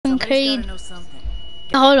Creed.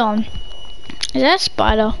 Hold on. Is that a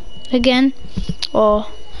spider again? Or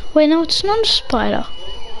wait, no, it's not a spider.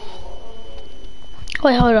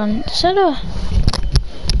 Wait, hold on. Is that a?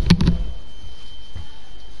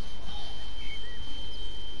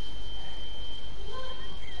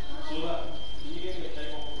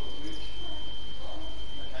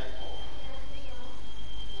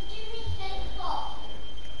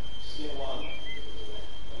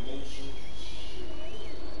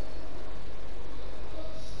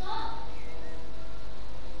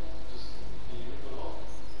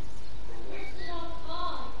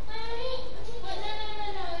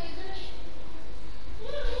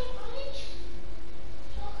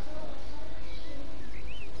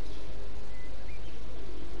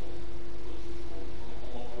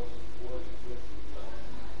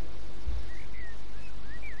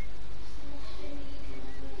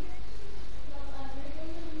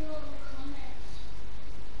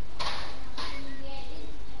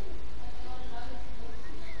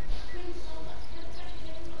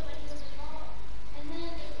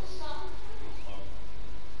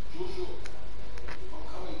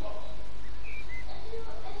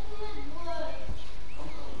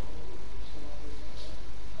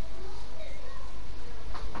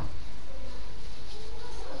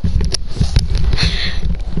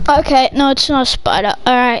 Okay, no, it's not a spider.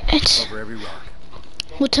 Alright,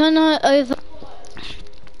 we'll turn it over.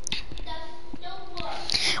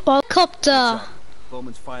 Helicopter.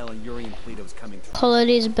 Bowman's file on Yuri and Polito's coming through.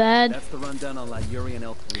 Quality is bad. That's the rundown on La Yuri and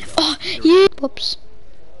El Polito. Oh, yeah. Whoops.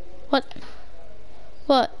 What?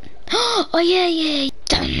 What? Oh, yeah, yeah.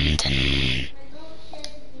 Dun, dun.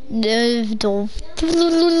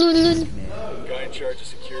 Guy in charge of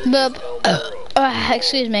security.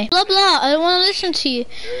 Excuse me. Blah blah. I don't want to listen to you.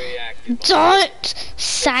 Don't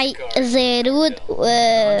say that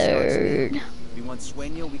word. We want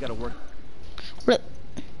Sueño. We gotta work. Look.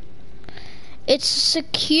 It's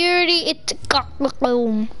security. It's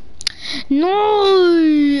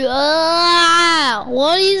no.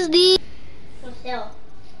 What is the?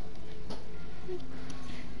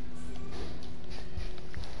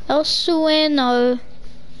 El Sueno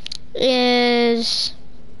is.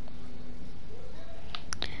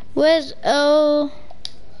 Where's El?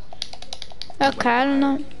 Okay, I don't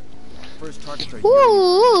know.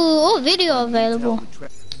 Ooh, video available.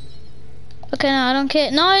 Okay, no, I don't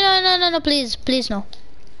care. No, please, no.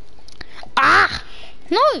 Ah,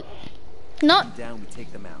 no, not.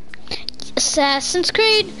 Assassin's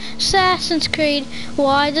Creed.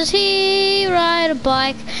 Why does he ride a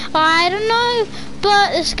bike? I don't know,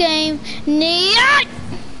 but this game needs.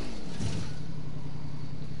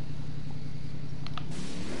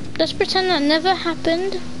 Let's pretend that never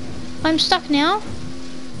happened. I'm stuck now.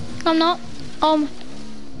 I'm not. What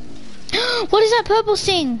is that purple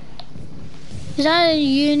thing? Is that a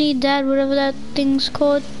Unidad, whatever that thing's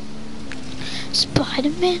called?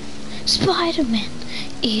 Spider-Man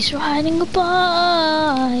is riding a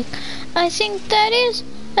bike. I think that is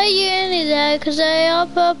a Unidad, because they are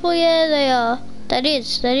purple. Yeah, they are. That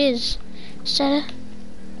is. Is that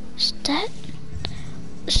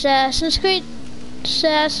Assassin's Creed?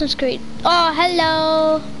 Oh,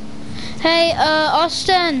 hello. Hey,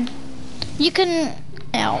 Austin. You can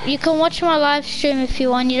watch my live stream if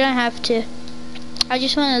you want. You don't have to. I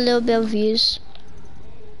just want a little bit of views.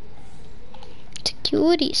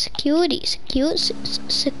 Security.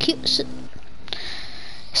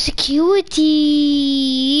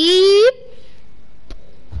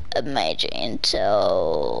 Major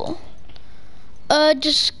intel.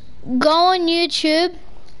 Just go on YouTube.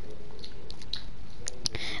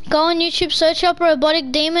 Search up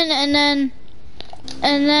robotic demon, and then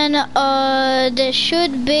there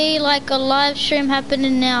should be like a live stream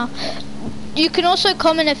happening now. You can also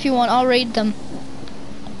comment if you want. I'll read them.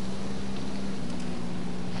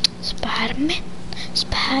 Spider-Man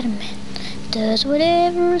does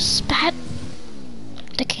whatever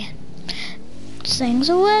they can. Sings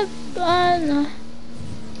a web. I don't know.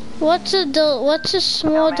 What's a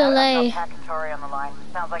small delay?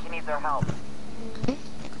 Sounds like he needs our help.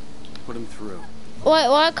 Put him through.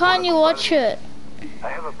 Why can't you watch it? I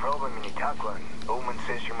have a problem in Itaqua. Bowman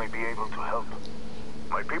says you might be able to help.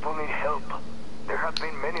 My people need help. There have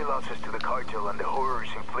been many losses to the cartel, and the horrors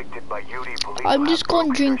inflicted by Yuri Polito I'm just have gonna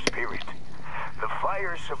broken drink. their spirit. The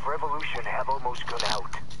fires of revolution have almost gone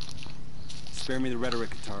out. Spare me the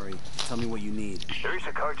rhetoric, Atari. Tell me what you need. There is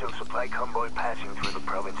a cartel supply convoy passing through the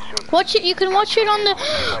province soon. Watch it. You can watch it on the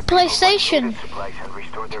PlayStation. Supplies and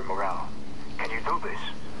restore their morale. Can you do this?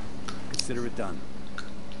 Consider it done.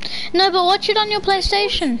 No, but watch it on your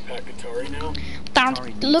PlayStation. Down.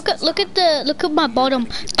 Look at my bottom.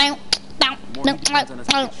 Down. Down.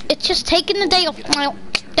 Down. It's just taking the day off. Down.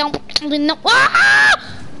 Down. Ah!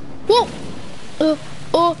 Whoa.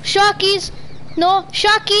 Oh, sharkies. No,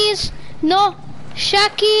 sharkies. No,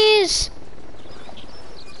 sharkies.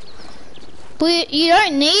 But you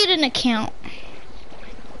don't need an account.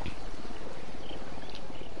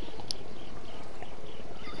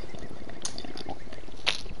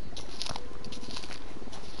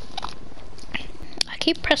 I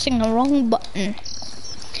keep pressing the wrong button.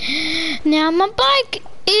 Now my bike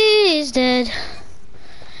is dead.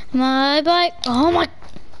 My bike. Oh my.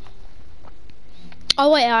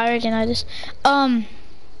 Oh wait, I already know this.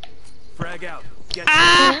 Frag out. Get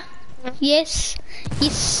Yes.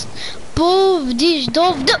 Yes. Boov dish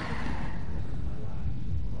dov dup.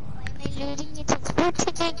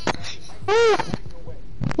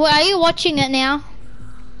 Well, are you watching it now?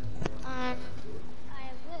 I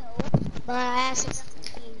will, but I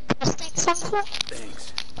have something.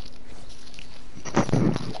 Thanks.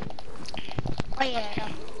 Oh yeah.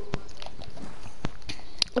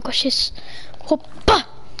 Look at this. Hoppa!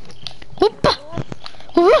 Hoppa!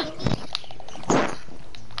 Hoppa!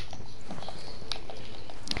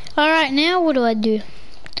 Alright, now what do I do?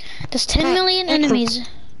 There's 10 million enemies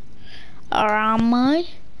around me.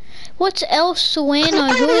 What's else when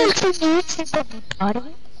I do?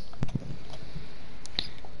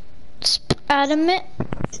 Adam it.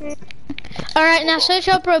 Alright, now search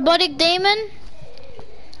up robotic demon.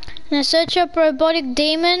 Now search up robotic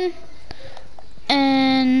demon.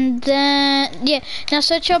 And then, yeah, now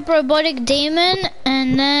search up robotic demon.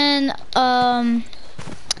 And then,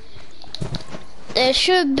 there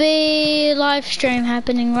should be live stream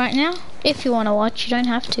happening right now. If you want to watch, you don't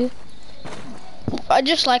have to. I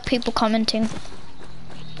just like people commenting.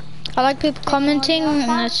 I like people commenting, and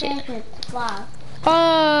that's it.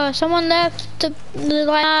 Oh, someone left the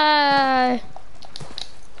live.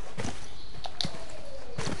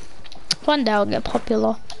 One day I'll get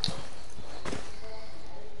popular.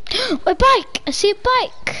 A bike! I see a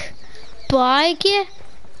bike! Bike, yeah?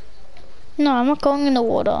 No, I'm not going in the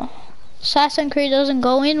water. Assassin's Creed doesn't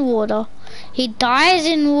go in water. He dies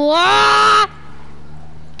in water!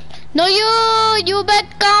 No, you better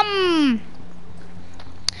come!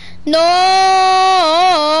 No!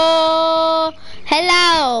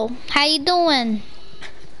 Hello! How you doing?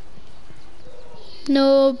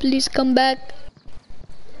 No, please come back.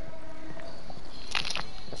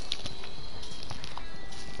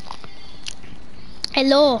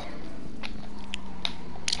 Hello.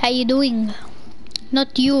 How you doing?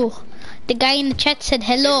 Not you. The guy in the chat said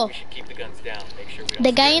hello.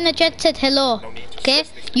 The guy in the chat said hello. Okay?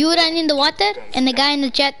 You ran in the water and the guy in the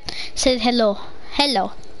chat said hello.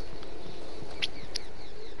 Hello.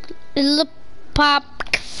 Little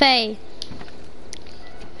Pop Cafe.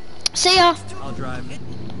 See ya. I'll drive.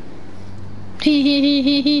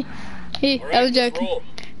 I was joking.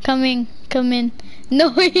 Come in.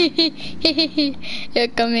 No. Yeah,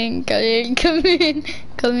 come in. Hey, come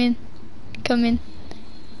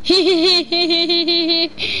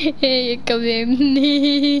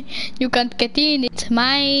in. You can't get in, it's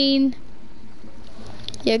mine.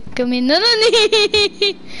 Yeah, come in. No.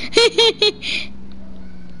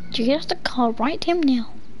 Did you get us the car right him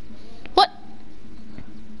now? What?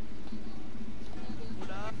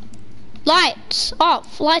 Lights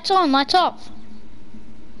off, lights on, lights off.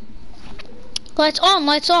 Lights on,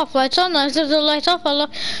 lights off, lights on, lights off,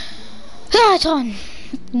 lights on.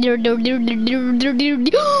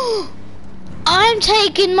 I'm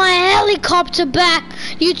taking my helicopter back.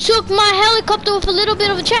 You took my helicopter with a little bit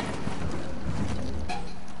of a check.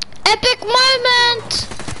 Epic moment.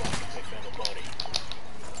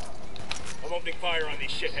 I'm opening fire on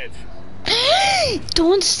these shitheads.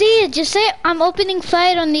 Don't say it. Just say I'm opening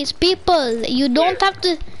fire on these people. You don't have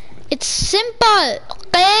to. It's simple.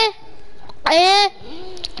 Okay?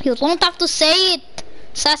 You don't have to say it.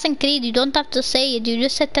 Assassin's Creed, you don't have to say it. You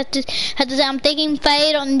just said that had to say I'm taking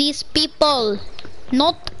fire on these people.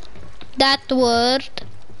 Not that word.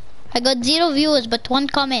 I got 0 views but 1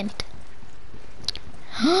 comment.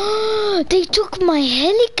 They took my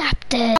helicopter.